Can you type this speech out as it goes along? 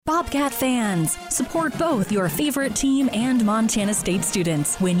Bobcat fans, support both your favorite team and Montana State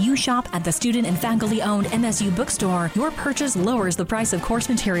students. When you shop at the student and faculty-owned MSU bookstore, your purchase lowers the price of course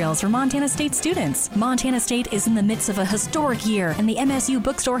materials for Montana State students. Montana State is in the midst of a historic year, and the MSU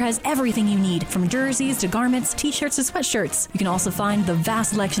bookstore has everything you need, from jerseys to garments, t-shirts to sweatshirts. You can also find the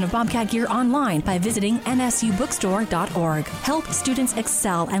vast selection of Bobcat gear online by visiting msubookstore.org. Help students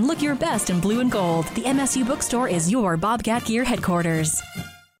excel and look your best in blue and gold. The MSU bookstore is your Bobcat gear headquarters.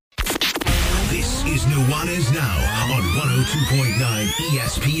 This is Nuanez Now on 102.9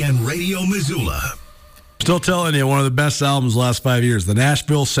 ESPN Radio Missoula. Still telling you, one of the best albums the last 5 years, The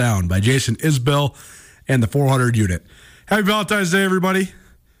Nashville Sound by Jason Isbell and the 400 Unit. Happy Valentine's Day, everybody.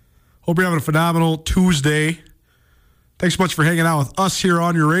 Hope you're having a phenomenal Tuesday. Thanks so much for hanging out with us here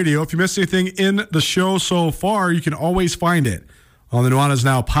on your radio. If you missed anything in the show so far, you can always find it on the Nuanez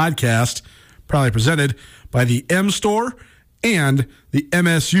Now podcast, proudly presented by the M Store and the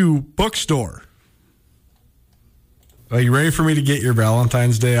MSU Bookstore. Are you ready for me to get your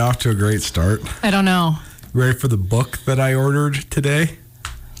Valentine's Day off to a great start? I don't know. Ready for the book that I ordered today?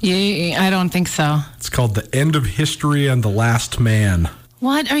 Yeah, I don't think so. It's called The End of History and the Last Man.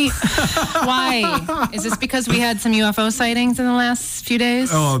 What are you? Why? Is this because we had some UFO sightings in the last few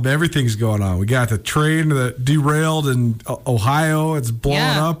days? Oh, everything's going on. We got the train that derailed in Ohio. It's blowing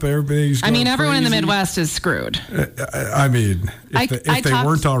up. Everybody's going everyone in the crazy. Midwest is screwed. If they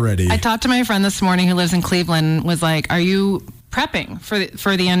weren't already. I talked to my friend this morning who lives in Cleveland, was like, are you prepping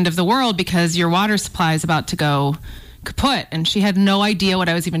for the end of the world because your water supply is about to go kaput? And she had no idea what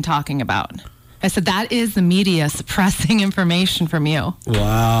I was even talking about. I said, that is the media suppressing information from you.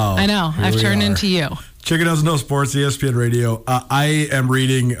 Wow. I know. I've turned into you. Chicken Doesn't Know Sports, ESPN Radio. I am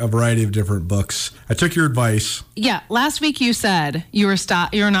reading a variety of different books. I took your advice. Yeah. Last week you said you were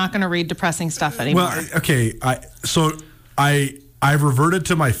not going to read depressing stuff anymore. Well, okay. I reverted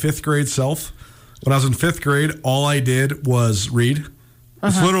to my fifth grade self. When I was in fifth grade, all I did was read.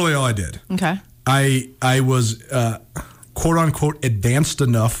 That's literally all I did. Okay. I was... quote unquote advanced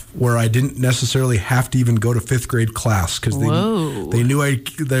enough where I didn't necessarily have to even go to fifth grade class because they knew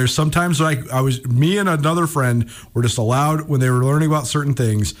there's sometimes me and another friend were just allowed when they were learning about certain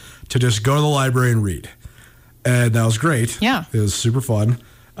things to just go to the library and read. And that was great. Yeah. It was super fun.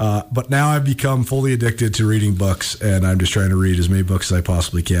 But now I've become fully addicted to reading books, and I'm just trying to read as many books as I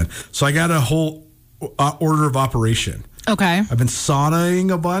possibly can. So I got a whole order of operation. Okay. I've been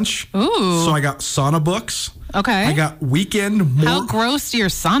saunaing a bunch. Ooh. So I got sauna books. Okay. I got weekend more. How gross do your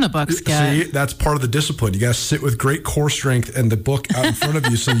sauna books get? See, that's part of the discipline. You got to sit with great core strength and the book out in front of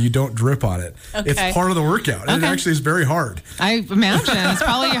you so you don't drip on it. Okay. It's part of the workout. Okay. It actually is very hard. I imagine. It's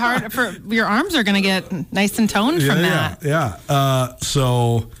probably hard for your arms are going to get nice and toned from that. Yeah.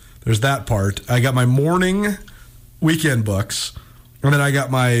 So there's that part. I got my morning weekend books, and then I got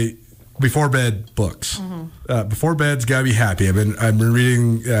my before bed books. Before bed's gotta be happy. I've been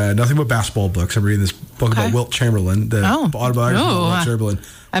reading nothing but basketball books. I'm reading this book about Wilt Chamberlain, the autobiography of Wilt Chamberlain.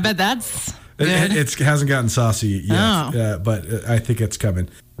 I bet that's good. It hasn't gotten saucy yet, but I think it's coming.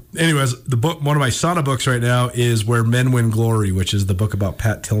 Anyways, the book, one of my sauna books right now is Where Men Win Glory, which is the book about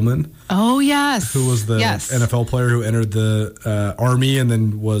Pat Tillman. Oh, yes. Who was the NFL player who entered the Army and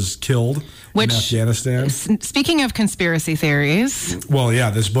then was killed in Afghanistan. Speaking of conspiracy theories. Well, yeah,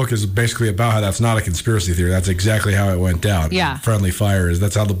 this book is basically about how that's not a conspiracy theory. That's exactly how it went down. Yeah. Friendly fire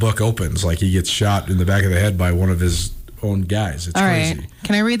that's how the book opens. Like he gets shot in the back of the head by one of his own guys. It's crazy. Right.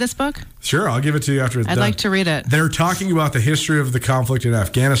 Can I read this book? Sure, I'll give it to you after it's done. I'd like to read it. They're talking about the history of the conflict in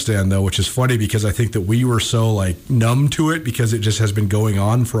Afghanistan, though, which is funny because I think that we were so numb to it because it just has been going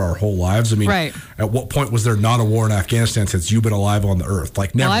on for our whole lives. I mean, at what point was there not a war in Afghanistan since you've been alive on the earth?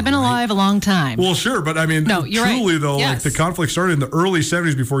 Never. Well, I've been alive a long time. Well, sure, but I mean, truly though, the conflict started in the early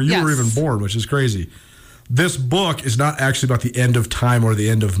 70s before you were even born, which is crazy. This book is not actually about the end of time or the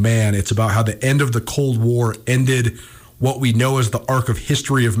end of man. It's about how the end of the Cold War ended what we know as the arc of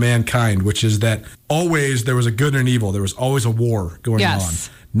history of mankind, which is that always there was a good and an evil. There was always a war going on.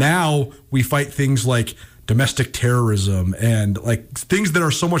 Now we fight things like domestic terrorism and things that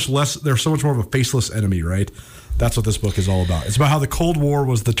are so much less, they're so much more of a faceless enemy, right? That's what this book is all about. It's about how the Cold War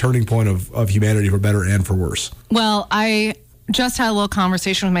was the turning point of humanity for better and for worse. Well, I just had a little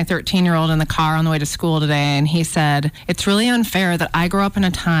conversation with my 13-year-old in the car on the way to school today, and he said, it's really unfair that I grew up in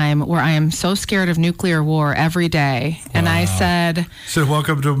a time where I am so scared of nuclear war every day. Wow. And I said, so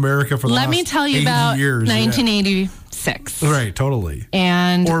welcome to America for the last 80 years. Let me tell you about 1986. Right, totally.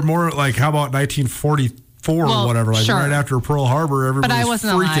 And or more how about 1940 4 or whatever, like right after Pearl Harbor, everybody was freaking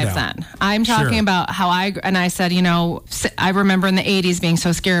out. But I wasn't alive then. I'm talking about how I said, I remember in the 80s being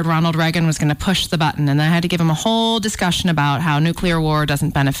so scared Ronald Reagan was going to push the button, and I had to give him a whole discussion about how nuclear war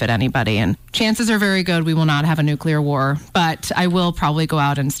doesn't benefit anybody, and chances are very good we will not have a nuclear war, but I will probably go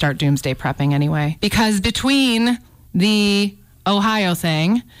out and start doomsday prepping anyway. Because between the Ohio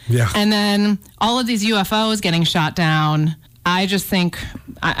thing and then all of these UFOs getting shot down, I just think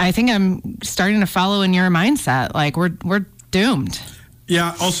I'm starting to follow in your mindset. Like we're doomed.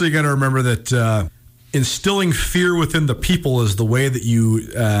 Yeah. Also, you got to remember that instilling fear within the people is the way that you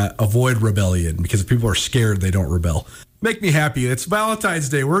avoid rebellion. Because if people are scared, they don't rebel. Make me happy. It's Valentine's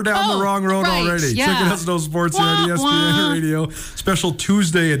Day. We're down the wrong road already. Yeah. Checking out No Sports here on ESPN Radio. Special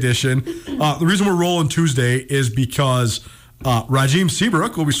Tuesday edition. The reason we're rolling Tuesday is because Rajim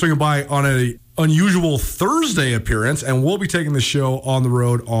Seabrook will be swinging by on a unusual Thursday appearance, and we'll be taking the show on the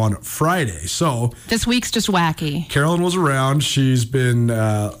road on Friday. So this week's just wacky. Carolyn was around. She's been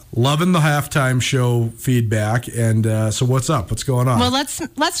loving the halftime show feedback, and so what's up? What's going on? Well,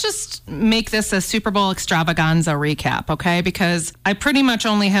 let's just make this a Super Bowl extravaganza recap, okay? Because I pretty much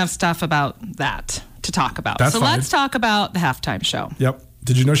only have stuff about that to talk about. That's fine. Let's talk about the halftime show. Yep.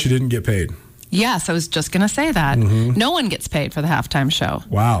 Did you know she didn't get paid? Yes, I was just going to say that. Mm-hmm. No one gets paid for the halftime show.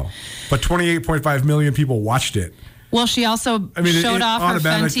 Wow. But 28.5 million people watched it. Well, she also showed off her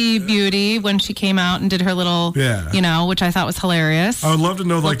Fenty Beauty when she came out and did her little, which I thought was hilarious. I would love to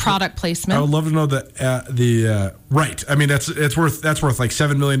know product placement. I would love to know the right. I mean, that's worth like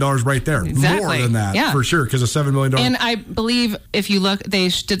 $7 million right there. Exactly. More than that, for sure, because of $7 million. And I believe if you look, they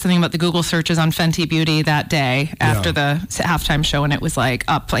did something about the Google searches on Fenty Beauty that day after the halftime show, and it was like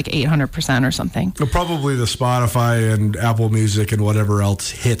up like 800% or something. Well, probably the Spotify and Apple Music and whatever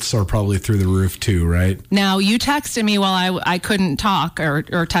else hits are probably through the roof too, right? Now you texted me while I couldn't talk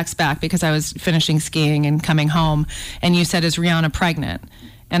or text back because I was finishing skiing and coming home, and you said, is Rihanna pregnant?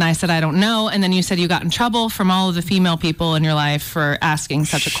 And I said, I don't know. And then you said you got in trouble from all of the female people in your life for asking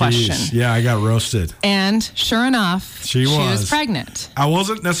such a question. Yeah, I got roasted. And sure enough, she was pregnant. I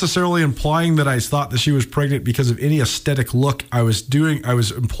wasn't necessarily implying that I thought that she was pregnant because of any aesthetic look I was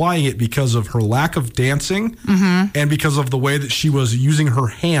implying it because of her lack of dancing and because of the way that she was using her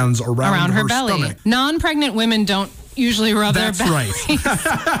hands around her belly. Stomach. Non-pregnant women don't usually rub their belly. That's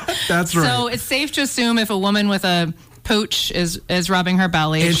right. That's right. So it's safe to assume if a woman with a pooch is rubbing her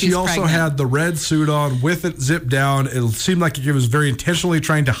belly, and she's she also pregnant. had the red suit on with it zipped down. It seemed like it was very intentionally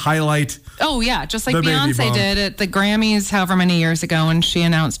trying to highlight. Oh yeah, just like Beyonce did at the Grammys however many years ago when she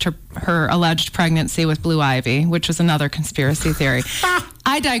announced her alleged pregnancy with Blue Ivy, which was another conspiracy theory.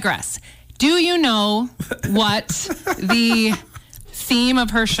 I digress. Do you know what the theme of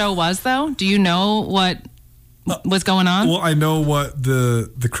her show was, though? Do you know what was going on? Well, I know what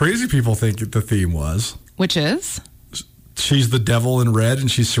the crazy people think the theme was. Which is? She's the devil in red, and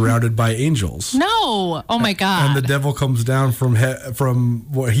she's surrounded by angels. No! Oh my God! And the devil comes down from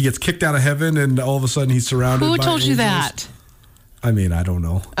he gets kicked out of heaven, and all of a sudden he's surrounded. Who by told angels. You that? I mean, I don't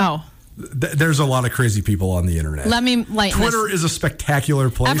know. Oh. There's a lot of crazy people on the internet. Let me lighten Twitter is a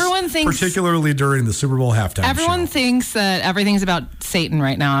spectacular place. Everyone thinks, particularly during the Super Bowl halftime everyone show. Thinks that everything's about Satan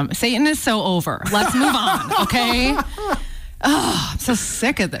right now. Satan is so over. Let's move on, okay? Oh, I'm so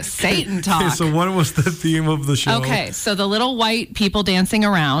sick of this Satan talk. Okay, so what was the theme of the show? Okay, so the little white people dancing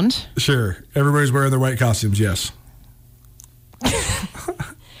around. Sure. Everybody's wearing their white costumes, yes.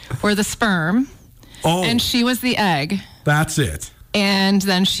 Or the sperm. Oh. And she was the egg. That's it. And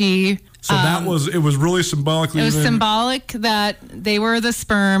then she... So it was really symbolic. It was symbolic that they were the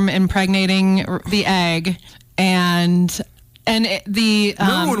sperm impregnating the egg,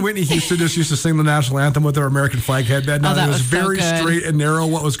 remember when Whitney Houston just used to sing the national anthem with her American flag headband? That it was very so straight and narrow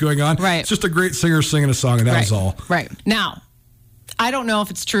what was going on. Right. It's just a great singer singing a song, and that was all. Right. Now, I don't know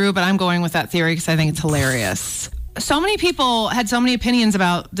if it's true, but I'm going with that theory because I think it's hilarious. So many people had so many opinions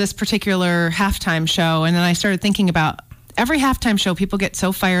about this particular halftime show, and then I started thinking about every halftime show, people get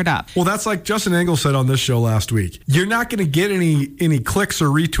so fired up. Well, that's like Justin Engel said on this show last week. You're not going to get any clicks or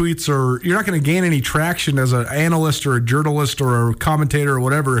retweets, or you're not going to gain any traction as an analyst or a journalist or a commentator or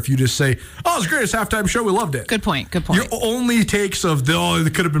whatever if you just say, oh, it's the greatest halftime show, we loved it. Good point. Your only takes of,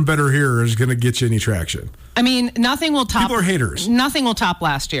 it could have been better here is going to get you any traction. I mean, nothing will top... People are haters. Nothing will top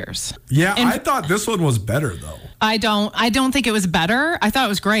last year's. Yeah, I thought this one was better, though. I don't think it was better. I thought it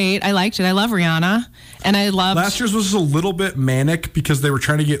was great. I liked it. I love Rihanna. And I loved... Last year's was a little bit manic because they were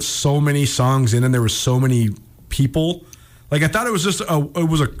trying to get so many songs in and there were so many people. Like, I thought it was just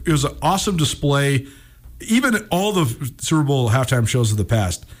it was an awesome display. Even all the Super Bowl halftime shows of the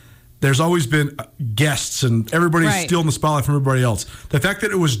past, there's always been guests and everybody's stealing the spotlight from everybody else. The fact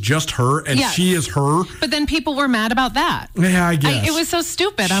that it was just her and she is her. But then people were mad about that. Yeah, I guess. It was so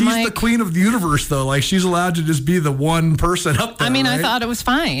stupid. She's the queen of the universe, though. Like, she's allowed to just be the one person up there. I mean, right? I thought it was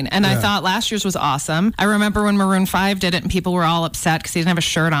fine. And I thought last year's was awesome. I remember when Maroon 5 did it and people were all upset because he didn't have a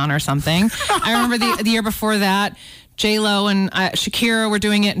shirt on or something. I remember the year before that, J-Lo and Shakira were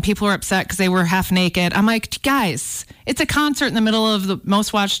doing it and people were upset because they were half naked. I'm like, guys, it's a concert in the middle of the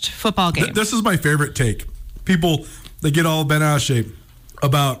most watched football game. This is my favorite take. People, they get all bent out of shape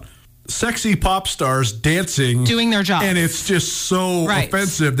about sexy pop stars dancing. Doing their job. And it's just so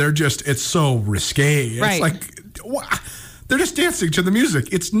offensive. It's so risque. It's like, they're just dancing to the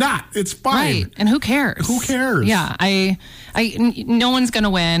music. It's not. It's fine. Right. And who cares? Who cares? Yeah. No one's going to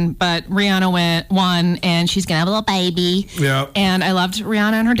win, but Rihanna won, and she's going to have a little baby. Yeah. And I loved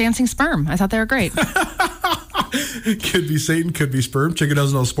Rihanna and her dancing sperm. I thought they were great. Could be Satan, could be sperm. Chicken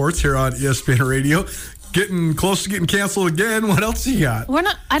Doesn't Know Sports here on ESPN Radio. Getting close to getting canceled again. What else you got?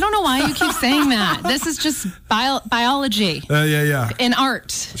 I don't know why you keep saying that. This is just biology. Yeah. In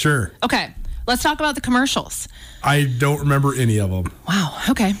art. Sure. Okay. Let's talk about the commercials. I don't remember any of them. Wow.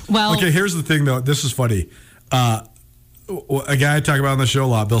 Okay. Well. Okay, here's the thing, though. This is funny. A guy I talk about on the show a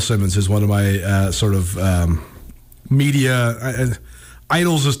lot, Bill Simmons, is one of my media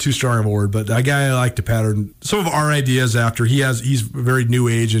idols is too strong of a word, but a guy I like to pattern some of our ideas after. He's very new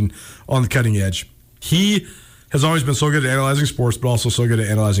age and on the cutting edge. He has always been so good at analyzing sports, but also so good at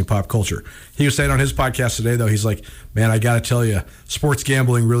analyzing pop culture. He was saying on his podcast today, though, he's like, man, I got to tell you, sports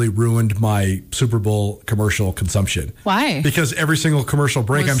gambling really ruined my Super Bowl commercial consumption. Why? Because every single commercial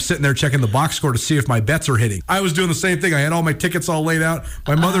break, I'm sitting there checking the box score to see if my bets are hitting. I was doing the same thing. I had all my tickets all laid out.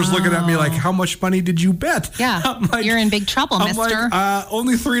 My mother's looking at me like, how much money did you bet? Yeah, like, you're in big trouble, mister. Like,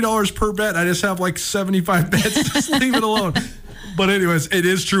 only $3 per bet. I just have like 75 bets. Just leave it alone. But anyways, it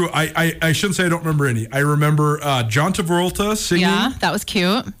is true. I shouldn't say I don't remember any. I remember John Travolta singing. Yeah, that was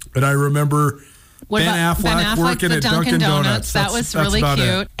cute. And I remember Ben Affleck working at Dunkin' Donuts. That was really cute.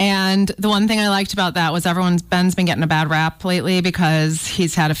 It. And the one thing I liked about that was Ben's been getting a bad rap lately because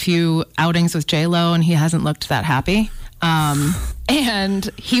he's had a few outings with J-Lo and he hasn't looked that happy. And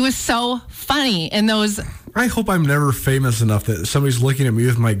he was so funny in those. I hope I'm never famous enough that somebody's looking at me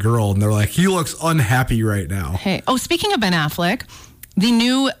with my girl and they're like, he looks unhappy right now. Hey, speaking of Ben Affleck, the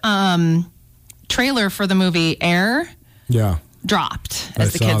new trailer for the movie Air dropped,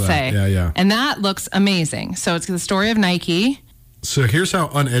 as the kids say. Yeah. And that looks amazing. So it's the story of Nike. So here's how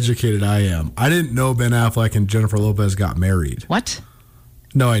uneducated I am. I didn't know Ben Affleck and Jennifer Lopez got married. What?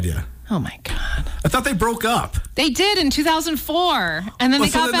 No idea. Oh, my God. I thought they broke up. They did in 2004. And then they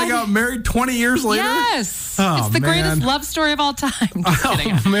got married 20 years later? Yes. It's the greatest love story of all time. Just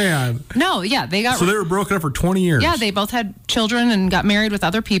kidding. Man. No, yeah. So they were broken up for 20 years? Yeah, they both had children and got married with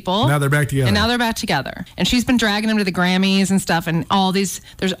other people. Now they're back together. And she's been dragging him to the Grammys and stuff. And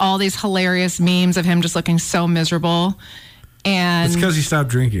there's all these hilarious memes of him just looking so miserable. And it's because he stopped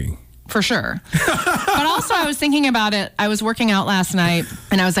drinking. For sure. But also I was thinking about it. I was working out last night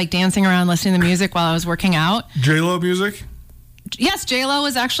and I was like dancing around listening to music while I was working out. J-Lo music? Yes, J-Lo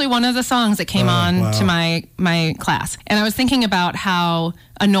was actually one of the songs that came on to my class. And I was thinking about how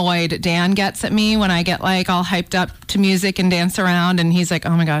annoyed Dan gets at me when I get like all hyped up to music and dance around. And he's like,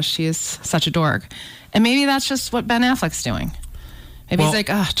 oh my gosh, she is such a dork. And maybe that's just what Ben Affleck's doing. Maybe he's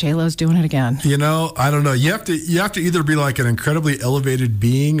like, J-Lo's doing it again. You know, I don't know. You have to either be like an incredibly elevated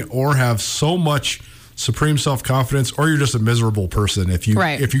being or have so much supreme self-confidence, or you're just a miserable person if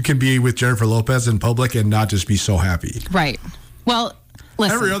you can be with Jennifer Lopez in public and not just be so happy. Right. Well,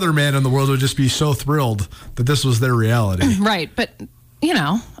 listen. Every other man in the world would just be so thrilled that this was their reality. Right. But, you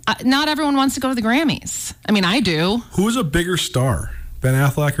know, not everyone wants to go to the Grammys. I mean, I do. Who's a bigger star, Ben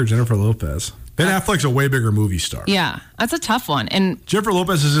Affleck or Jennifer Lopez? Ben Affleck's a way bigger movie star. Yeah, that's a tough one. And Jennifer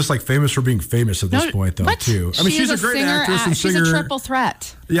Lopez is just like famous for being famous at this point, though, too. I mean, she's a great actress and singer. She's a triple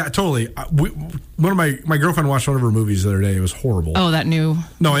threat. Yeah, totally. One of my girlfriend watched one of her movies the other day. It was horrible. Oh, that new?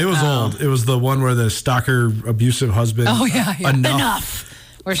 No, it was old. It was the one where the stalker, abusive husband. Oh yeah. Enough.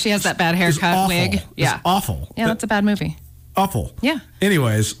 Where she has that bad haircut wig. Yeah, it's awful. Yeah, that's a bad movie. Awful. Yeah.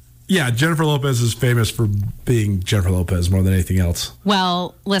 Anyways. Yeah, Jennifer Lopez is famous for being Jennifer Lopez more than anything else.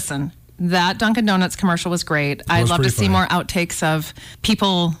 Well, listen. That Dunkin' Donuts commercial was great. I'd love to see more outtakes of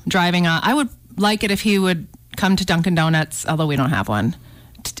people driving on. I would like it if he would come to Dunkin' Donuts, although we don't have one.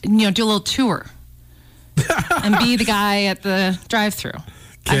 Do a little tour and be the guy at the drive-thru.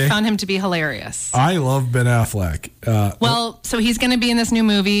 Okay. I found him to be hilarious. I love Ben Affleck. So he's going to be in this new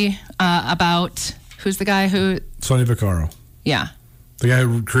movie about who's the guy who? Sonny Vaccaro. Yeah. The guy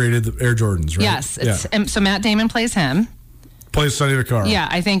who created the Air Jordans, right? Yes. So Matt Damon plays him. Plays Sonny Vaccaro. Yeah,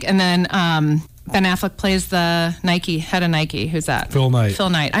 I think. And then Ben Affleck plays the head of Nike. Who's that? Phil Knight. Phil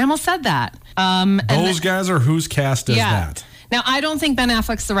Knight. I almost said that. Those guys are who's cast as that. Now, I don't think Ben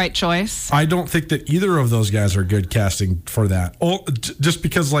Affleck's the right choice. I don't think that either of those guys are good casting for that. Oh, just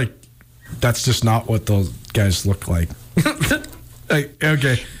because, like, that's just not what those guys look like.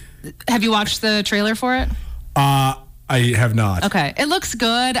 Okay. Have you watched the trailer for it? I have not. Okay. It looks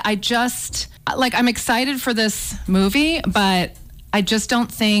good. I'm excited for this movie, but I just don't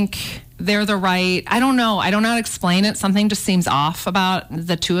think they're the right. I don't know. I don't know how to explain it. Something just seems off about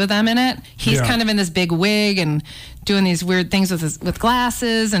the two of them in it. He's kind of in this big wig and doing these weird things with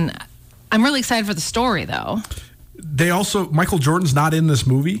glasses. And I'm really excited for the story, though. Michael Jordan's not in this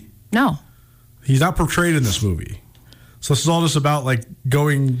movie? No. He's not portrayed in this movie. So this is all just about like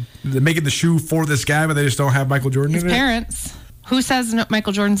making the shoe for this guy, but they just don't have Michael Jordan in it? His parents. Who says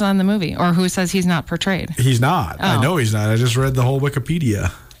Michael Jordan's on the movie? Or who says he's not portrayed? He's not. Oh. I know he's not. I just read the whole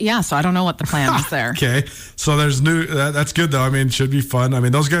Wikipedia. Yeah, so I don't know what the plan is there. Okay. So there's that's good though. I mean, it should be fun. I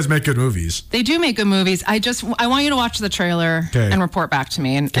mean, those guys make good movies. They do make good movies. I want you to watch the trailer and report back to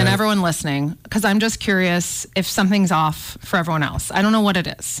me and everyone listening, because I'm just curious if something's off for everyone else. I don't know what it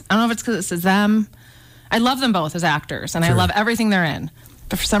is. I don't know if it's because it's them. I love them both as actors, and I love everything they're in.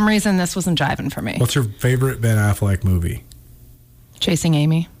 But for some reason, this wasn't jiving for me. What's your favorite Ben Affleck movie? Chasing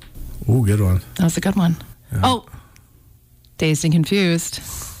Amy. Ooh, good one. That was a good one. Yeah. Oh, Dazed and Confused.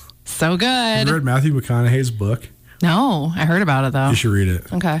 So good. Have you read Matthew McConaughey's book? No, I heard about it, though. You should read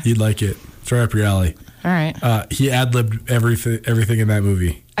it. Okay. You'd like it. It's right up your alley. All right. He ad-libbed everything in that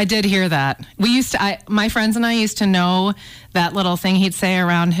movie. I did hear that. My friends and I used to know that little thing he'd say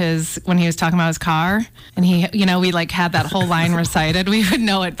around when he was talking about his car, and we like had that whole line recited. We would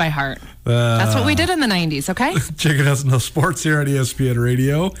know it by heart. That's what we did in the 90s, okay? Checking out some sports here on ESPN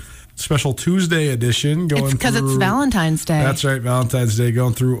Radio. Special Tuesday edition. Because it's Valentine's Day. That's right, Valentine's Day.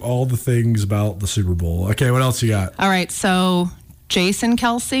 Going through all the things about the Super Bowl. Okay, what else you got? All right, so Jason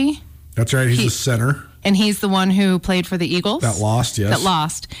Kelce. That's right, he's the center. And he's the one who played for the Eagles. That lost, yes. That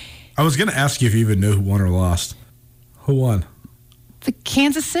lost. I was going to ask you if you even knew who won or lost. Who won? The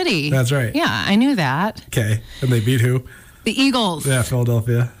Kansas City. That's right. Yeah, I knew that. Okay. And they beat who? The Eagles. Yeah,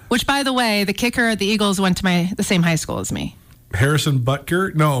 Philadelphia. Which, by the way, the kicker at the Eagles went to the same high school as me. Harrison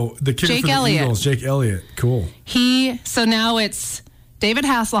Butker? No, the kicker Jake for the Elliott. Eagles. Jake Elliott. Cool. So now it's David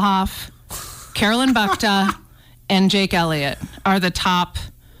Hasselhoff, Carolyn Buckta, and Jake Elliott are the top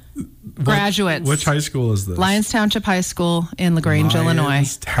graduates. Which high school is this? Lyons Township High School in LaGrange, Illinois.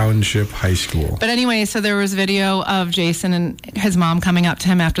 Lyons Township High School. But anyway, so there was video of Jason and his mom coming up to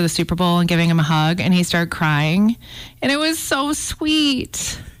him after the Super Bowl and giving him a hug, and he started crying. And it was so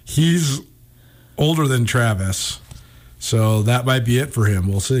sweet. He's older than Travis, so that might be it for him.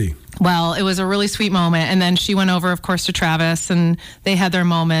 We'll see. Well, it was a really sweet moment. And then she went over, of course, to Travis, and they had their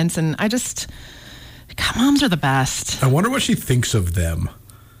moments. And God, moms are the best. I wonder what she thinks of them.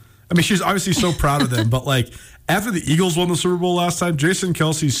 I mean, she's obviously so proud of them, but like after the Eagles won the Super Bowl last time, Jason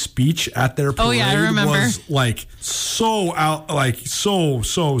Kelce's speech at their parade was like so out, like so.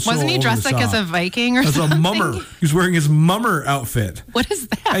 Wasn't he dressed like as a Viking or something? As a mummer. He was wearing his mummer outfit. What is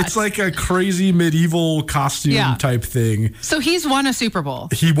that? It's like a crazy medieval costume type thing. So he's won a Super Bowl.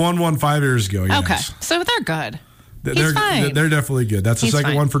 He won one 5 years ago. Yes. Okay, so they're good. They're fine. They're definitely good. That's the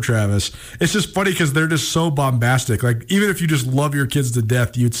second one for Travis. It's just funny because they're just so bombastic. Like, even if you just love your kids to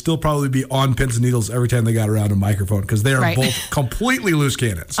death, you'd still probably be on pins and needles every time they got around a microphone because they are both completely loose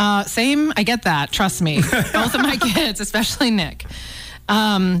cannons. Same. I get that. Trust me. Both of my kids, especially Nick,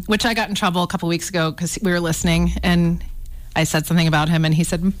 which I got in trouble a couple weeks ago because we were listening and I said something about him and he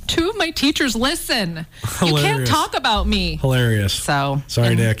said, 2 of my teachers listen. Hilarious. You can't talk about me. Hilarious. So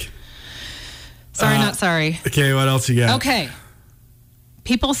sorry, Nick. Sorry, not sorry. Okay, what else you got? Okay.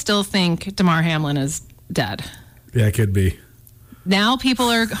 People still think Damar Hamlin is dead. Yeah, it could be. Now people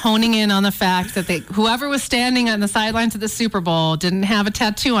are honing in on the fact that whoever was standing on the sidelines of the Super Bowl didn't have a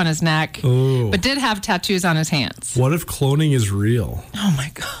tattoo on his neck, but did have tattoos on his hands. What if cloning is real? Oh,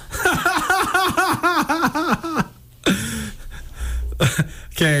 my God.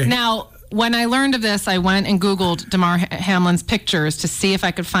 Okay. Now, when I learned of this, I went and Googled Damar Hamlin's pictures to see if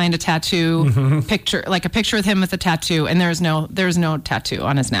I could find a tattoo picture, like a picture with him with a tattoo, and there's no tattoo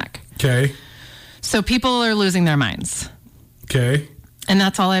on his neck. Okay. So people are losing their minds. Okay. And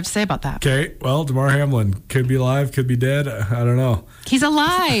that's all I have to say about that. Okay. Well, Damar Hamlin could be alive, could be dead. I don't know. He's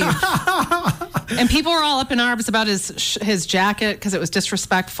alive. And people were all up in arms about his jacket because it was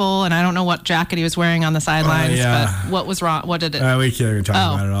disrespectful, and I don't know what jacket he was wearing on the sidelines. But what was wrong? What did it? We can't even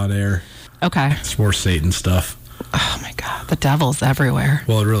talk about it on air. Okay. It's more Satan stuff. Oh, my God. The devil's everywhere.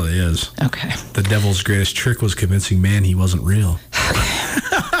 Well, it really is. Okay. The devil's greatest trick was convincing man he wasn't real.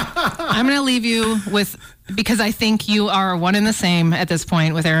 I'm going to leave you with, because I think you are one and the same at this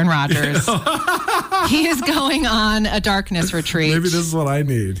point with Aaron Rodgers. He is going on a darkness retreat. Maybe this is what I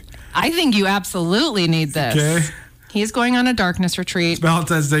need. I think you absolutely need this. Okay. He is going on a darkness retreat. It's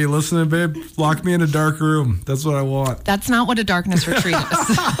Valentine's Day. You listening, babe? Lock me in a dark room. That's what I want. That's not what a darkness retreat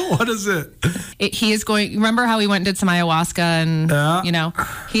is. What is it? He is going, remember how he went and did some ayahuasca and, you know,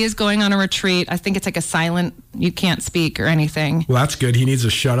 he is going on a retreat. I think it's like a silent, you can't speak or anything. Well, that's good. He needs to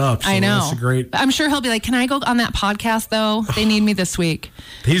shut up. So I know. That's great. I'm sure he'll be like, can I go on that podcast though? They need me this week.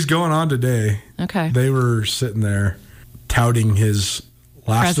 He's going on today. Okay. They were sitting there touting his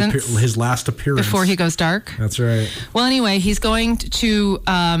last appearance before he goes dark. That's right. Well, anyway, he's going to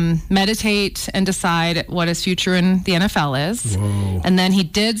meditate and decide what his future in the NFL is. Whoa. And then he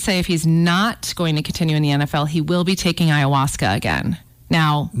did say if he's not going to continue in the NFL, he will be taking ayahuasca again.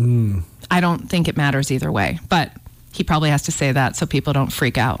 Now, I don't think it matters either way, but he probably has to say that so people don't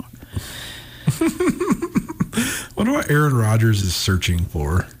freak out. Wonder what Aaron Rodgers is searching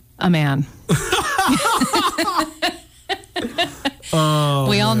for. A man.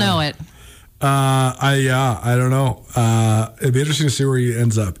 We all know it. I don't know. It'd be interesting to see where he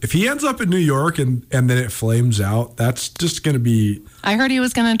ends up. If he ends up in New York and then it flames out, that's just going to be. I heard he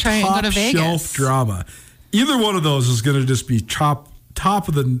was going to try and go to Vegas. Shelf drama. Either one of those is going to just be top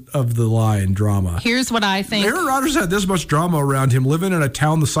of the line drama. Here's what I think. Aaron Rodgers had this much drama around him living in a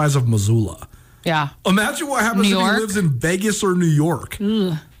town the size of Missoula. Yeah. Imagine what happens if he lives in Vegas or New York.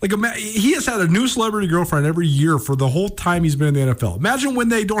 Ugh. Like, he has had a new celebrity girlfriend every year for the whole time he's been in the NFL. Imagine when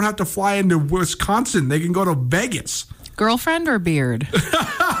they don't have to fly into Wisconsin. They can go to Vegas. Girlfriend or beard?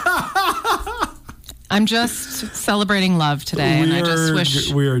 I'm just celebrating love today, and I just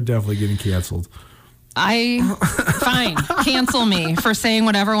wish... We are definitely getting canceled. Fine. Cancel me for saying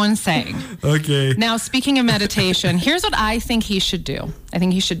what everyone's saying. Okay. Now, speaking of meditation, here's what I think he should do. I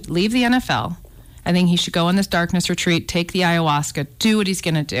think he should leave the NFL. I think he should go on this darkness retreat, take the ayahuasca, do what he's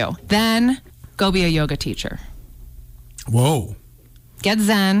going to do. Then go be a yoga teacher. Whoa. Get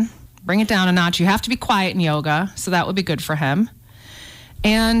Zen, bring it down a notch. You have to be quiet in yoga, so that would be good for him.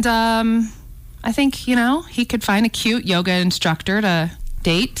 And I think, he could find a cute yoga instructor to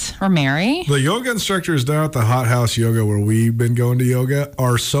date or marry. The yoga instructors down at the Hot House Yoga where we've been going to yoga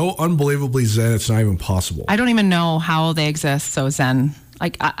are so unbelievably zen, it's not even possible. I don't even know how they exist so zen.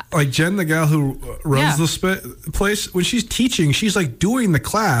 Like Jen, the gal who runs the place, when she's teaching, she's like doing the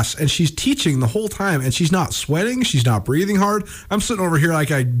class and she's teaching the whole time and she's not sweating, she's not breathing hard. I'm sitting over here like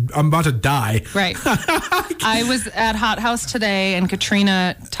I'm about to die. Right. I was at Hot House today and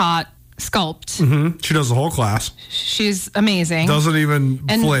Katrina taught Sculpt. Mm-hmm. She does the whole class. She's amazing. Doesn't even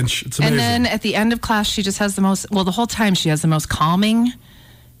flinch. It's amazing. And then at the end of class, she just has the whole time she has the most calming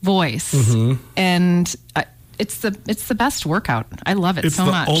voice. Mm-hmm. And it's the best workout. I love it so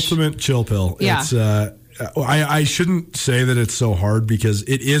much. It's the ultimate chill pill. Yeah. It's, I shouldn't say that it's so hard because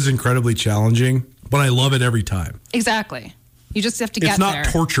it is incredibly challenging, but I love it every time. Exactly. You just have to get there. It's not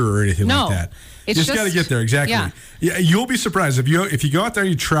torture or anything like that. You just got to get there. Exactly. Yeah, you'll be surprised if you go out there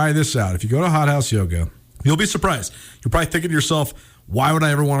and you try this out. If you go to Hot House Yoga, you'll be surprised. You're probably thinking to yourself, why would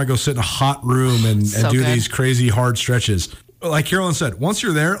I ever want to go sit in a hot room and do these crazy hard stretches? Like Carolyn said, once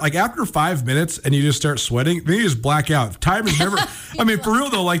you're there, like after 5 minutes and you just start sweating, then you just black out. Time is never, I mean, for real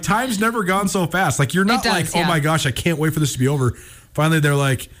though, like time's never gone so fast. Like you're not oh my gosh, I can't wait for this to be over. Finally, they're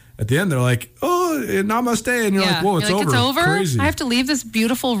like, at the end, they're like, oh, namaste. And you're like, whoa, it's over. It's over? Crazy. I have to leave this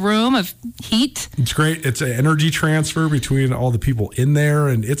beautiful room of heat. It's great. It's an energy transfer between all the people in there,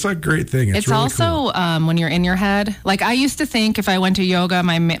 and it's a great thing. It's really also cool. When you're in your head. Like I used to think if I went to yoga,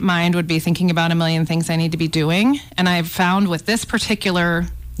 my mind would be thinking about a million things I need to be doing. And I've found with this particular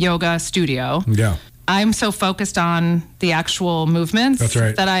yoga studio, I'm so focused on the actual movements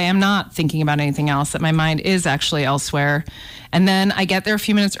that I am not thinking about anything else, that my mind is actually elsewhere. And then I get there a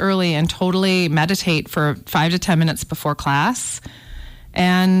few minutes early and totally meditate for 5 to 10 minutes before class.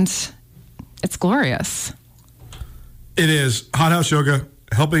 And it's glorious. It is. Hot House Yoga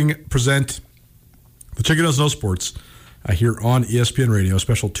helping present the Chick Who Does No Sports here on ESPN Radio,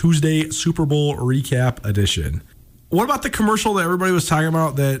 special Tuesday Super Bowl recap edition. What about the commercial that everybody was talking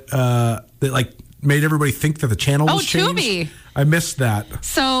about that like made everybody think that the channel was changed? Tubi. I missed that.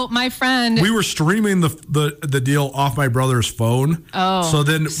 So my friend, we were streaming the deal off my brother's phone. Oh, so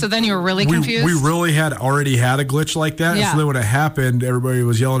then you were really confused. We really had already had a glitch like that. Yeah. So then when it happened, everybody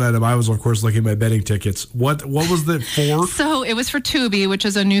was yelling at him. I was of course looking at my betting tickets. What was it for? So it was for Tubi, which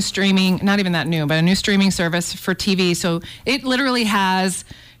is a new streaming, not even that new, but a new streaming service for TV. So it literally has,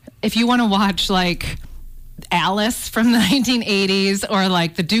 if you want to watch like Alice from the 1980s or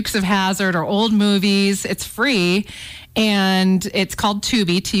like the Dukes of Hazzard or old movies. It's free, and it's called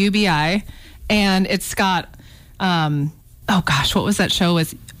Tubi, Tubi, and it's got oh gosh, what was that show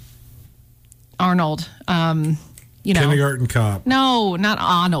with Arnold? Kindergarten Cop. No, not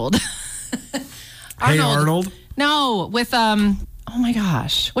Arnold. Hey Arnold? No, with oh my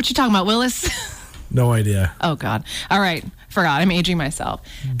gosh, what you talking about, Willis? No idea. Oh God. All right, forgot. I'm aging myself.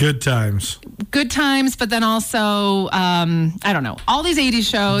 Good times, but then also I don't know, all these 80s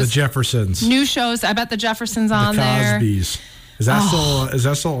shows. The Jeffersons. New shows. I bet the Jeffersons on there. The Cosbys. Is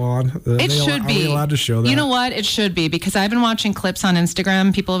that still on? It should be. Are we allowed to show that? You know what? It should be, because I've been watching clips on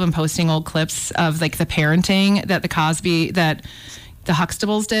Instagram. People have been posting old clips of like the parenting that the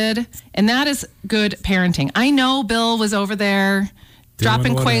Huxtables did, and that is good parenting. I know Bill was over there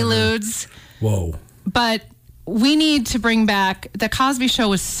dropping Quaaludes. Whoa. But we need to bring back, the Cosby Show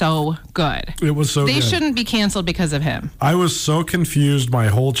was so good. It was so good. They shouldn't be canceled because of him. I was so confused my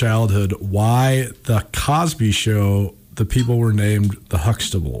whole childhood why the Cosby Show, the people were named the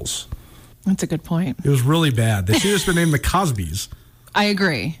Huxtables. That's a good point. It was really bad. They should have just been named the Cosbys. I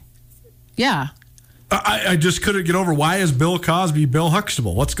agree. Yeah. I just couldn't get over, why is Bill Cosby Bill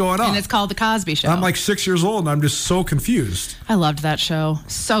Huxtable? What's going on? And it's called The Cosby Show. I'm like 6 years old and I'm just so confused. I loved that show.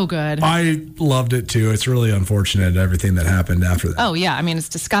 So good. I loved it too. It's really unfortunate, everything that happened after that. Oh yeah, I mean, it's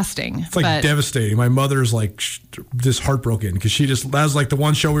disgusting. It's like devastating. My mother's like just heartbroken because that was like the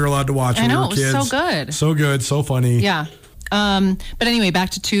one show we were allowed to watch when we were kids. It was so good. So good, so funny. Yeah. But anyway, back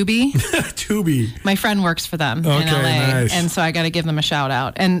to Tubi. Tubi. My friend works for them in LA, nice. and so I got to give them a shout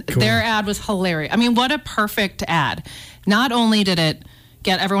out. And their ad was hilarious. I mean, what a perfect ad. Not only did it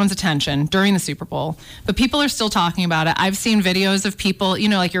get everyone's attention during the Super Bowl, but people are still talking about it. I've seen videos of people,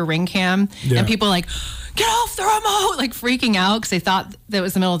 like your Ring Cam, and people like, get off the remote, like freaking out because they thought that it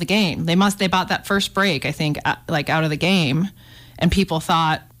was the middle of the game. They bought that first break, I think, like out of the game, and people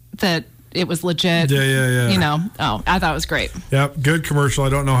thought that it was legit. Yeah. I thought it was great. Yep, good commercial. I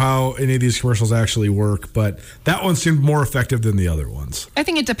don't know how any of these commercials actually work, but that one seemed more effective than the other ones. I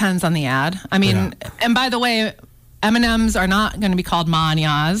think it depends on the ad. I mean, and by the way, M&Ms are not going to be called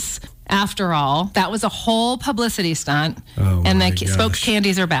Manyas. After all, that was a whole publicity stunt, and the Spoke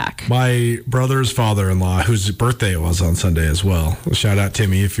candies are back. My brother's father-in-law, whose birthday it was on Sunday as well. Shout out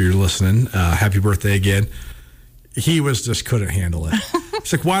Timmy if you're listening. Happy birthday again. He just couldn't handle it.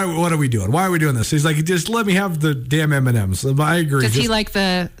 He's like, what are we doing? Why are we doing this? He's like, just let me have the damn M&Ms. I agree. Does he like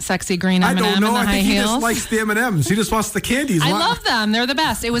the sexy green M&M I don't know. and the high heels? He just heels? likes the M&Ms. He just wants the candies. I love them. They're the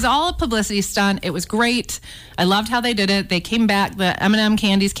best. It was all a publicity stunt. It was great. I loved how they did it. They came back. The M&M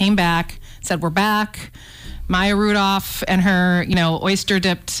candies came back, said, we're back. Maya Rudolph and her,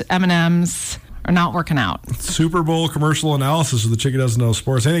 oyster-dipped M&Ms are not working out. Super Bowl commercial analysis of the Chicken Doesn't Know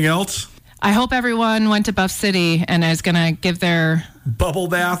Sports. Anything else? I hope everyone went to Buff City and is going to give their bubble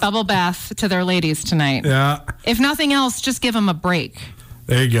bath to their ladies tonight. Yeah. If nothing else, just give them a break.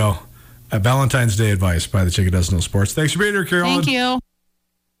 There you go. Valentine's Day advice by the Chicken Doesn't Know Sports. Thanks for being here, Carolyn. Thank you.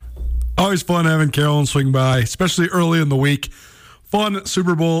 Always fun having Carolyn swing by, especially early in the week. Fun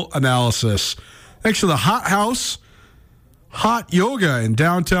Super Bowl analysis. Thanks to the Hot House, Hot Yoga in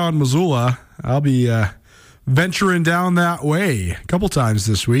downtown Missoula. I'll be venturing down that way a couple times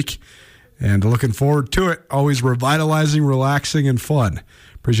this week. And looking forward to it. Always revitalizing, relaxing, and fun.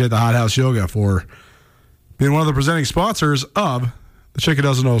 Appreciate the Hot House Yoga for being one of the presenting sponsors of the Chicken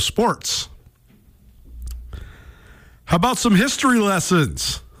Doesn't Know Sports. How about some history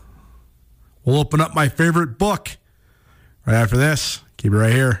lessons? We'll open up my favorite book right after this. Keep it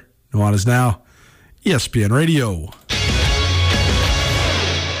right here. Nuanez Now, ESPN Radio.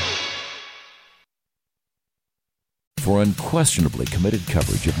 For unquestionably committed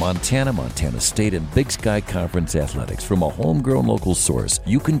coverage of Montana, Montana State, and Big Sky Conference athletics from a homegrown local source,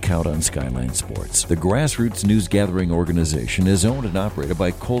 you can count on Skyline Sports. The grassroots news-gathering organization is owned and operated by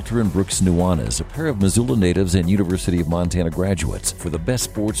Coulter and Brooks Nuanez, a pair of Missoula natives and University of Montana graduates. For the best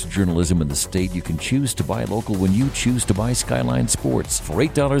sports journalism in the state, you can choose to buy local when you choose to buy Skyline Sports. For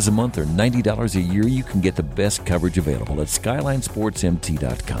 $8 a month or $90 a year, you can get the best coverage available at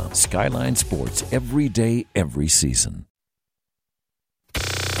SkylineSportsMT.com. Skyline Sports, every day, every season.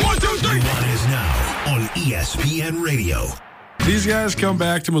 Nuanez Now on ESPN Radio. These guys come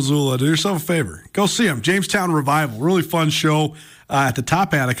back to Missoula. Do yourself a favor. Go see them. Jamestown Revival. Really fun show at the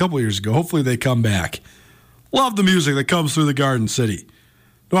Top Hat a couple years ago. Hopefully they come back. Love the music that comes through the Garden City.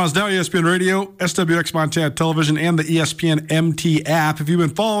 Nuanez Now, ESPN Radio, SWX Montana Television, and the ESPN MT app. If you've been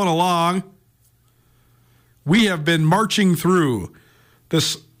following along, we have been marching through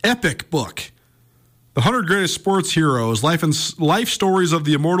this epic book The 100 Greatest Sports Heroes, Life Stories of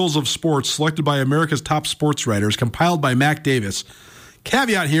the Immortals of Sports, selected by America's top sports writers, compiled by Mac Davis.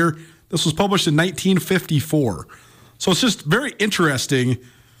 Caveat here, this was published in 1954. So it's just very interesting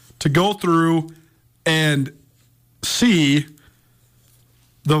to go through and see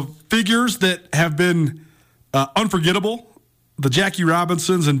the figures that have been unforgettable, the Jackie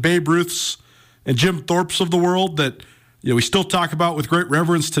Robinsons and Babe Ruths and Jim Thorpes of the world that we still talk about with great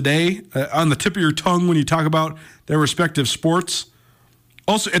reverence today, on the tip of your tongue when you talk about their respective sports.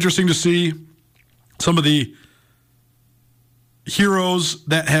 Also interesting to see some of the heroes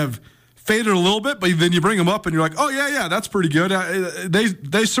that have faded a little bit, but then you bring them up and you're like, oh, yeah, that's pretty good.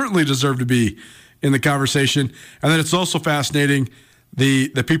 They certainly deserve to be in the conversation. And then it's also fascinating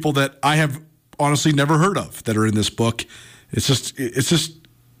the people that I have honestly never heard of that are in this book. It's just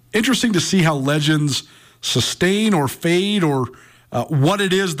interesting to see how legends sustain or fade, or what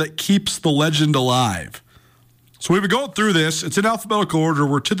it is that keeps the legend alive. So we've been going through this. It's in alphabetical order.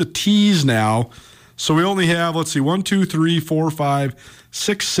 We're to the T's now. So we only have, 1, 2, 3, 4, 5,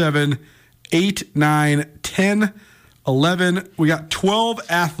 6, 7, 8, 9, 10, 11. We got 12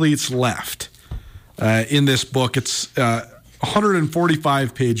 athletes left in this book. It's a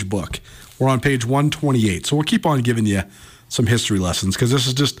 145-page book. We're on page 128. So we'll keep on giving you some history lessons, because this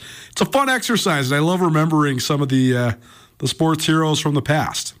is it's a fun exercise, and I love remembering some of the sports heroes from the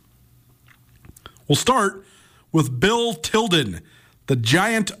past. We'll start with Bill Tilden, the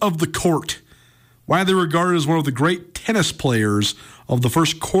giant of the court, widely regarded as one of the great tennis players of the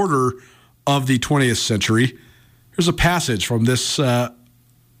first quarter of the 20th century. Here's a passage from this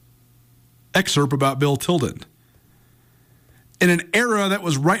excerpt about Bill Tilden. In an era that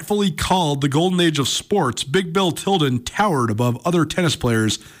was rightfully called the golden age of sports, Big Bill Tilden towered above other tennis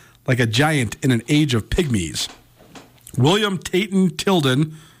players like a giant in an age of pygmies. William Tayton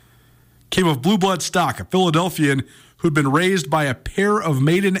Tilden came of blue blood stock, a Philadelphian who'd been raised by a pair of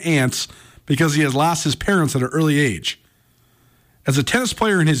maiden aunts because he had lost his parents at an early age. As a tennis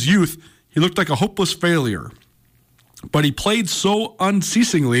player in his youth, he looked like a hopeless failure. But he played so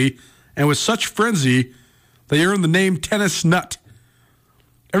unceasingly and with such frenzy that he earned the name Tennis Nut.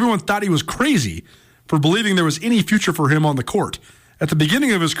 Everyone thought he was crazy for believing there was any future for him on the court. At the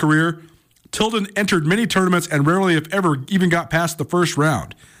beginning of his career, Tilden entered many tournaments and rarely, if ever, even got past the first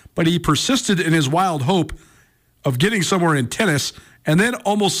round. But he persisted in his wild hope of getting somewhere in tennis, and then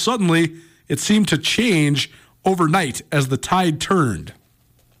almost suddenly it seemed to change overnight as the tide turned.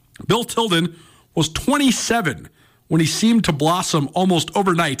 Bill Tilden was 27 when he seemed to blossom almost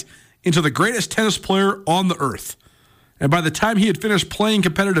overnight into the greatest tennis player on the earth. And by the time he had finished playing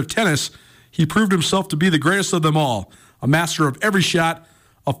competitive tennis, he proved himself to be the greatest of them all, a master of every shot,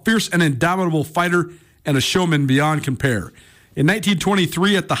 a fierce and indomitable fighter, and a showman beyond compare. In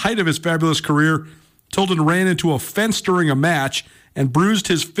 1923, at the height of his fabulous career, Tilden ran into a fence during a match and bruised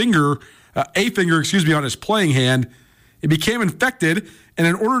his finger on his playing hand. It became infected, and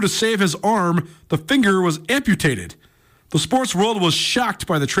in order to save his arm, the finger was amputated. The sports world was shocked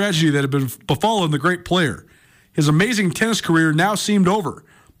by the tragedy that had befallen the great player. His amazing tennis career now seemed over,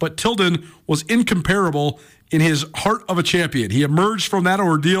 but Tilden was incomparable in his heart of a champion. He emerged from that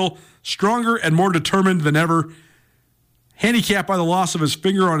ordeal stronger and more determined than ever. Handicapped by the loss of his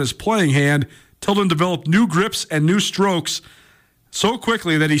finger on his playing hand, Tilden developed new grips and new strokes so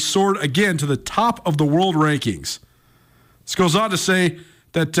quickly that he soared again to the top of the world rankings. This goes on to say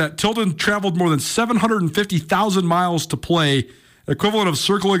that Tilden traveled more than 750,000 miles to play, equivalent of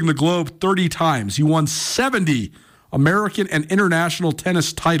circling the globe 30 times. He won 70 American and international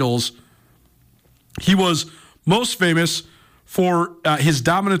tennis titles. He was most famous for his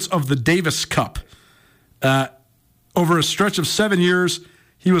dominance of the Davis Cup. Over a stretch of 7 years,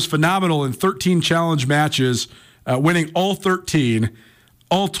 he was phenomenal in 13 challenge matches, winning all 13.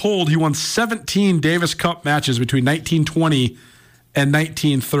 All told, he won 17 Davis Cup matches between 1920 and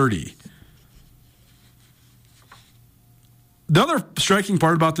 1930. The other striking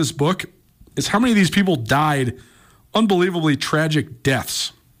part about this book is how many of these people died unbelievably tragic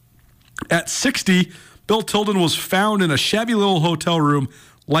deaths. At 60, Bill Tilden was found in a shabby little hotel room,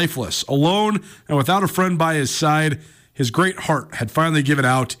 lifeless, alone, and without a friend by his side. His great heart had finally given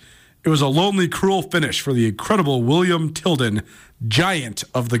out. It was a lonely, cruel finish for the incredible William Tilden, giant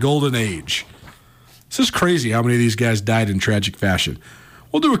of the golden age. This is crazy how many of these guys died in tragic fashion.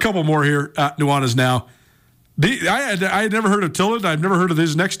 We'll do a couple more here, Nuanez now. I had never heard of Tilden. I've never heard of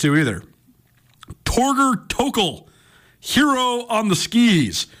these next two either. Torger Tokel, hero on the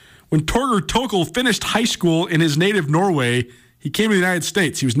skis. When Torger Tokel finished high school in his native Norway, he came to the United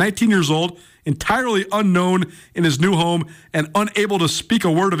States. He was 19 years old, entirely unknown in his new home, and unable to speak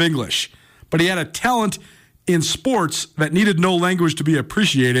a word of English. but he had a talent in sports that needed no language to be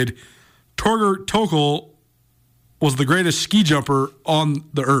appreciated. Torger Tokl was the greatest ski jumper on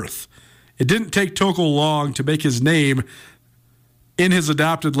the earth. It didn't take Tokl long to make his name in his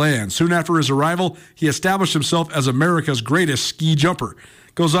adopted land. Soon after his arrival, he established himself as America's greatest ski jumper.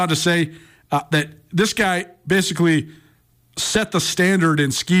 Goes on to say that this guy basically set the standard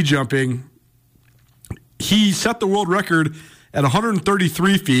in ski jumping. He set the world record at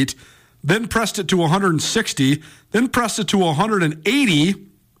 133 feet, then pressed it to 160, then pressed it to 180.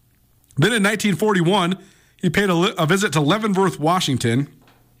 Then in 1941, he paid a visit to Leavenworth, Washington,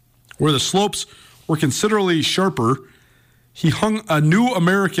 where the slopes were considerably sharper. He hung a new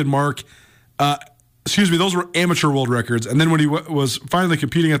American mark. Those were amateur world records. And then when he was finally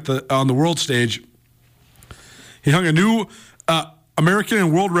competing on the world stage, he hung a new American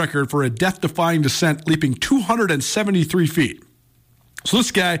and world record for a death-defying descent, leaping 273 feet. So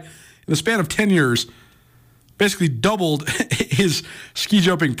this guy, in the span of 10 years, basically doubled his ski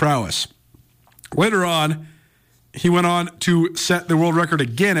jumping prowess. Later on, he went on to set the world record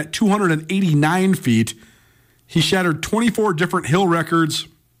again at 289 feet. He shattered 24 different hill records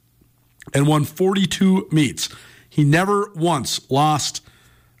and won 42 meets. He never once lost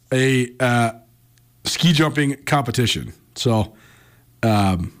a ski jumping competition. So,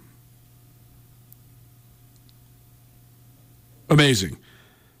 amazing.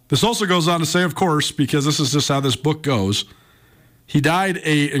 This also goes on to say, of course, because this is just how this book goes, he died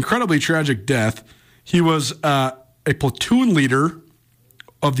an incredibly tragic death. He was a platoon leader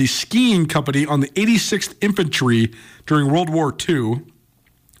of the skiing company on the 86th Infantry during World War II.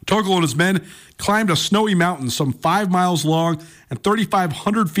 Tokl and his men climbed a snowy mountain some 5 miles long and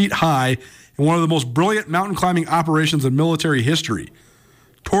 3,500 feet high in one of the most brilliant mountain climbing operations in military history.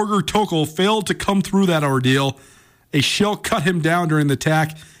 Torger Tokl failed to come through that ordeal. A shell cut him down during the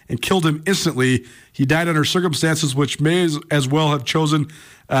attack and killed him instantly. He died under circumstances which may as well have chosen...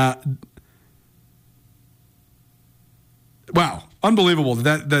 Wow, unbelievable.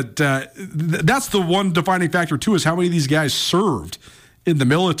 That's the one defining factor, too, is how many of these guys served in the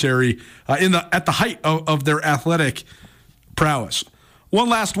military at the height of their athletic prowess. One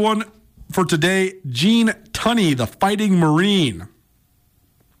last one for today, Gene Tunney, the Fighting Marine.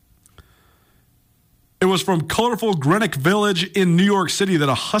 It was from colorful Greenwich Village in New York City that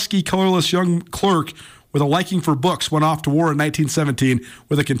a husky, colorless young clerk with a liking for books went off to war in 1917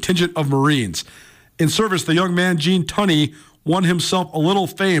 with a contingent of Marines. In service, the young man, Gene Tunney, won himself a little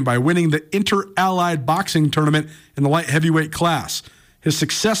fame by winning the Inter-Allied Boxing Tournament in the light heavyweight class. His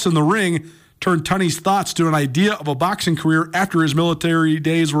success in the ring turned Tunney's thoughts to an idea of a boxing career after his military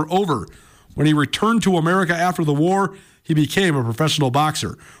days were over. When he returned to America after the war, he became a professional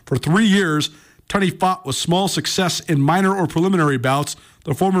boxer. For 3 years, Tunney fought with small success in minor or preliminary bouts.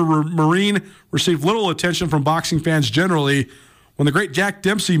 The former Marine received little attention from boxing fans generally. When the great Jack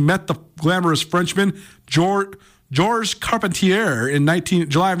Dempsey met the glamorous Frenchman, Georges Carpentier, in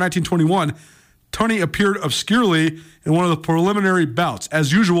July of 1921, Tunney appeared obscurely in one of the preliminary bouts.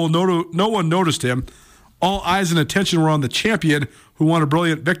 As usual, no one noticed him. All eyes and attention were on the champion, who won a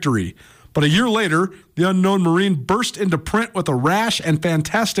brilliant victory. But a year later, the unknown Marine burst into print with a rash and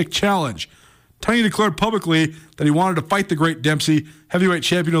fantastic challenge. Tunney declared publicly that he wanted to fight the great Dempsey, heavyweight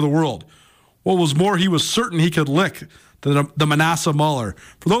champion of the world. What was more, he was certain he could lick the Manasseh Mauler.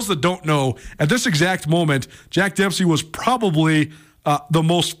 For those that don't know, at this exact moment, Jack Dempsey was probably the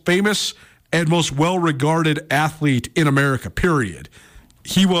most famous and most well-regarded athlete in America, period.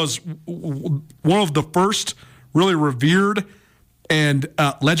 He was one of the first really revered and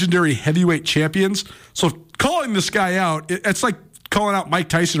legendary heavyweight champions. So calling this guy out, it's like calling out Mike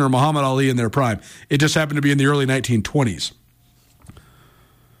Tyson or Muhammad Ali in their prime. It just happened to be in the early 1920s.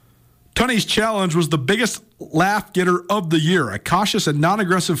 Tunney's challenge was the biggest laugh getter of the year. A cautious and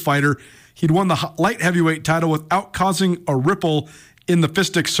non-aggressive fighter, he'd won the light heavyweight title without causing a ripple in the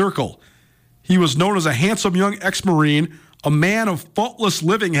fistic circle. He was known as a handsome young ex-Marine, a man of faultless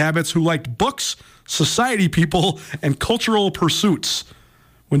living habits who liked books, society people, and cultural pursuits.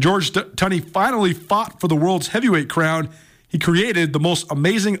 When George Tunney finally fought for the world's heavyweight crown, he created the most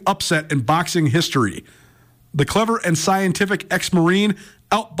amazing upset in boxing history. The clever and scientific ex-Marine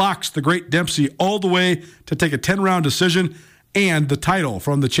outboxed the great Dempsey all the way to take a 10-round decision and the title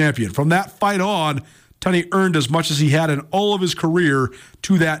from the champion. From that fight on, Tunney earned as much as he had in all of his career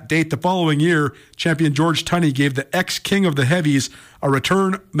to that date. The following year, champion George Tunney gave the ex-king of the heavies a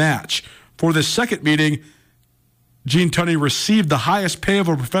return match. For this second meeting, Gene Tunney received the highest pay of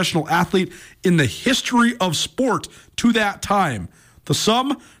a professional athlete in the history of sport to that time. The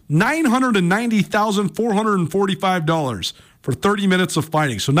sum, $990,445. for 30 minutes of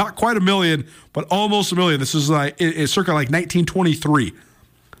fighting. So not quite $1 million, but almost $1 million. This is it's circa 1923.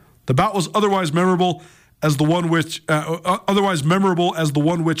 The bout was otherwise memorable as the one which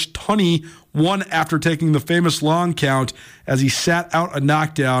Tunney won after taking the famous long count as he sat out a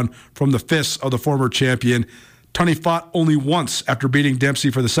knockdown from the fists of the former champion. Tunney fought only once after beating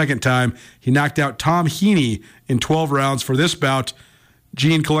Dempsey for the second time. He knocked out Tom Heaney in 12 rounds. For this bout,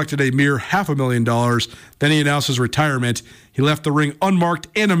 Gene collected a mere $500,000. Then he announced his retirement. He left the ring unmarked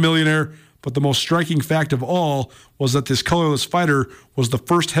and a millionaire. But the most striking fact of all was that this colorless fighter was the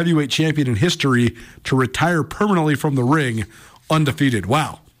first heavyweight champion in history to retire permanently from the ring undefeated.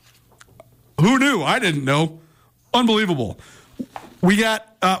 Wow. Who knew? I didn't know. Unbelievable. We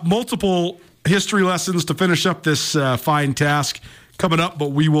got multiple history lessons to finish up this fine task coming up,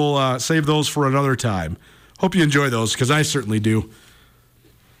 but we will save those for another time. Hope you enjoy those, because I certainly do.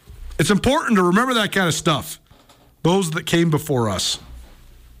 It's important to remember that kind of stuff, those that came before us.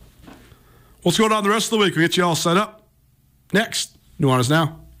 What's going on the rest of the week? We'll get you all set up. Next, Nuanez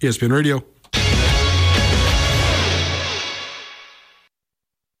Now, ESPN Radio.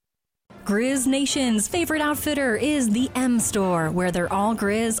 Grizz Nation's favorite outfitter is the M Store, where they're all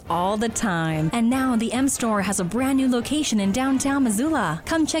Grizz all the time. And now the M Store has a brand new location in downtown Missoula.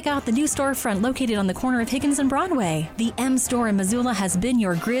 Come check out the new storefront located on the corner of Higgins and Broadway. The M Store in Missoula has been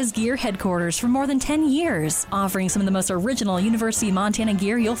your Grizz gear headquarters for more than 10 years, offering some of the most original University of Montana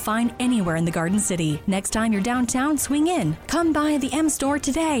gear you'll find anywhere in the Garden City. Next time you're downtown, swing in. Come by the M Store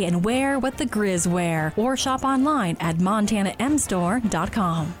today and wear what the Grizz wear, or shop online at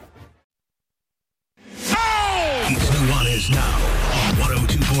montanamstore.com. It's Nuanez Now on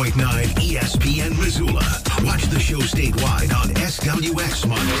 102.9 ESPN Missoula. Watch the show statewide on SWX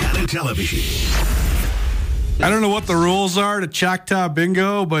Montana Television. I don't know what the rules are to Choctaw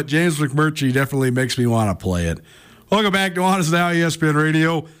Bingo, but James McMurtry definitely makes me want to play it. Welcome back to Nuanez Now, ESPN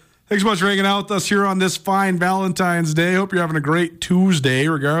Radio. Thanks so much for hanging out with us here on this fine Valentine's Day. Hope you're having a great Tuesday,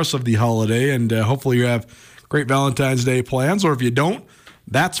 regardless of the holiday, and hopefully you have great Valentine's Day plans, or if you don't,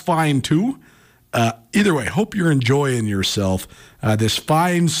 that's fine too. Either way, hope you're enjoying yourself this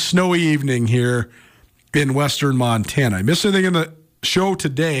fine snowy evening here in western Montana. I missed anything in the show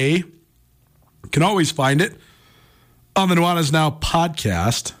today? You can always find it on the Nuanez Now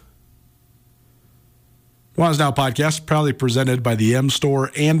podcast. Nuanez Now podcast, proudly presented by the M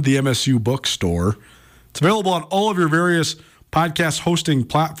Store and the MSU Bookstore. It's available on all of your various podcast hosting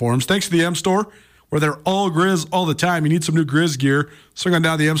platforms. Thanks to the M Store, where they're all Grizz all the time. You need some new Grizz gear, swing on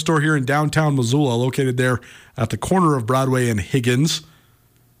down to the M Store here in downtown Missoula, located there at the corner of Broadway and Higgins.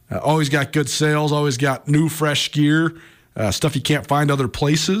 Always got good sales, always got new, fresh gear, stuff you can't find other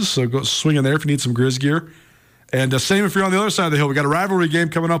places. So go swing in there if you need some Grizz gear. And same if you're on the other side of the hill. We got a rivalry game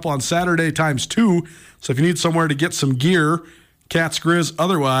coming up on Saturday ×2. So if you need somewhere to get some gear, Cats, Grizz,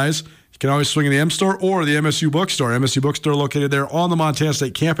 otherwise, you can always swing in the M Store or the MSU Bookstore. MSU Bookstore located there on the Montana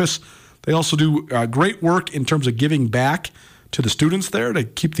State campus. They also do great work in terms of giving back to the students there to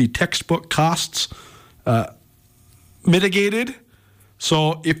keep the textbook costs mitigated.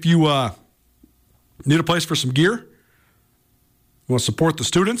 So if you need a place for some gear, you want to support the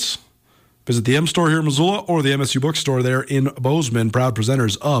students, visit the M Store here in Missoula or the MSU Bookstore there in Bozeman, proud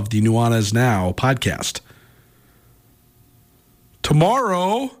presenters of the Nuanez Now podcast.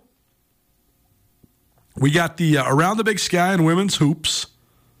 Tomorrow, we got the Around the Big Sky and women's hoops.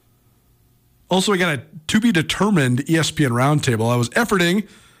 Also, we got a to-be-determined ESPN Roundtable. I was efforting,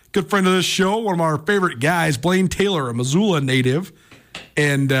 good friend of this show, one of our favorite guys, Blaine Taylor, a Missoula native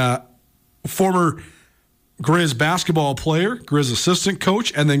and former Grizz basketball player, Grizz assistant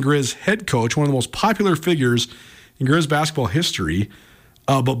coach, and then Grizz head coach, one of the most popular figures in Grizz basketball history.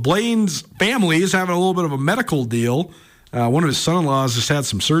 But Blaine's family is having a little bit of a medical deal. One of his son-in-laws just had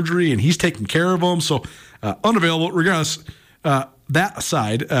some surgery, and he's taking care of him, so unavailable. Regardless, that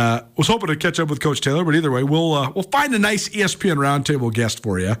aside, was hoping to catch up with Coach Taylor, but either way, we'll find a nice ESPN Roundtable guest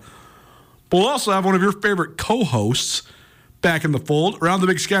for you. But we'll also have one of your favorite co-hosts back in the fold. Around the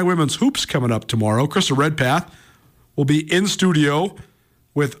Big Sky Women's Hoops coming up tomorrow. Krista Redpath will be in studio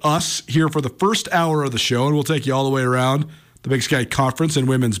with us here for the first hour of the show, and we'll take you all the way around the Big Sky Conference in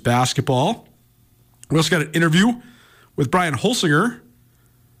women's basketball. We also got an interview with Brian Holsinger,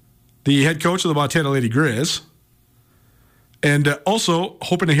 the head coach of the Montana Lady Grizz. And also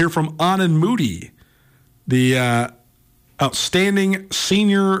hoping to hear from Anand Moody, the outstanding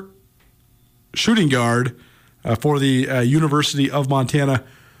senior shooting guard for the University of Montana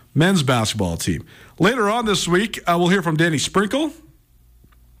men's basketball team. Later on this week, we'll hear from Danny Sprinkle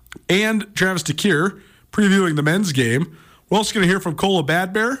and Travis DeKeer previewing the men's game. We're also going to hear from Cola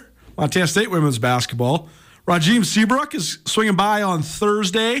Badbear, Montana State women's basketball, Rajim Seabrook is swinging by on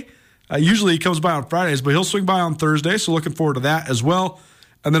Thursday. Usually he comes by on Fridays, but he'll swing by on Thursday, so looking forward to that as well.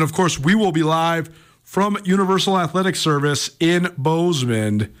 And then, of course, we will be live from Universal Athletic Service in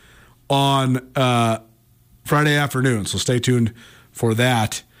Bozeman on Friday afternoon, so stay tuned for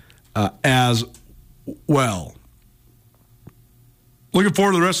that as well. Looking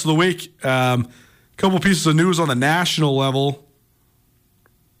forward to the rest of the week. Couple pieces of news on the national level.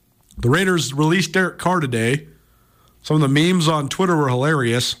 The Raiders released Derek Carr today. Some of the memes on Twitter were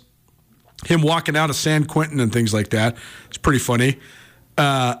hilarious. Him walking out of San Quentin and things like that. It's pretty funny.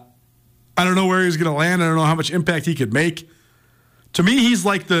 I don't know where he's going to land. I don't know how much impact he could make. To me, he's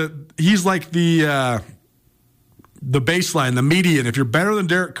like the baseline, the median. If you're better than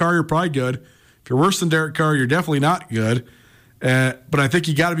Derek Carr, you're probably good. If you're worse than Derek Carr, you're definitely not good. But I think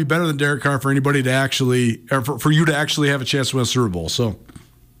you got to be better than Derek Carr for anybody to actually, or for you to actually have a chance to win a Super Bowl. So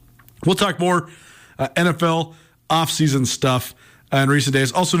we'll talk more NFL offseason stuff in recent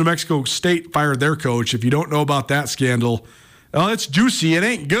days. Also, New Mexico State fired their coach. If you don't know about that scandal, well, it's juicy. It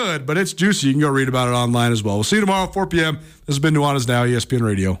ain't good, but it's juicy. You can go read about it online as well. We'll see you tomorrow at 4 p.m. This has been Nuanez Now, ESPN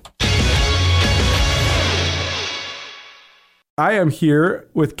Radio. I am here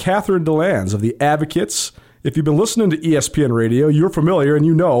with Catherine DeLands of The Advocates. If you've been listening to ESPN Radio, you're familiar and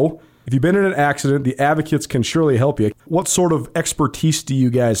you know if you've been in an accident, The Advocates can surely help you. What sort of expertise do you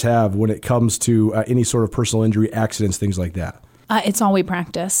guys have when it comes to any sort of personal injury, accidents, things like that? It's all we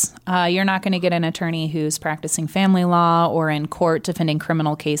practice. You're not going to get an attorney who's practicing family law or in court defending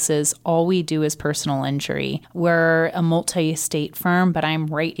criminal cases. All we do is personal injury. We're a multi-state firm, but I'm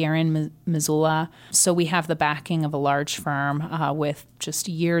right here in Missoula. So we have the backing of a large firm with just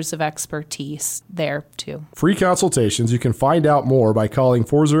years of expertise there, too. Free consultations. You can find out more by calling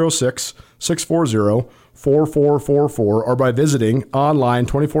 406-640-4444 or by visiting online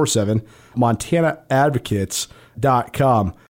 24/7 MontanaAdvocates.com.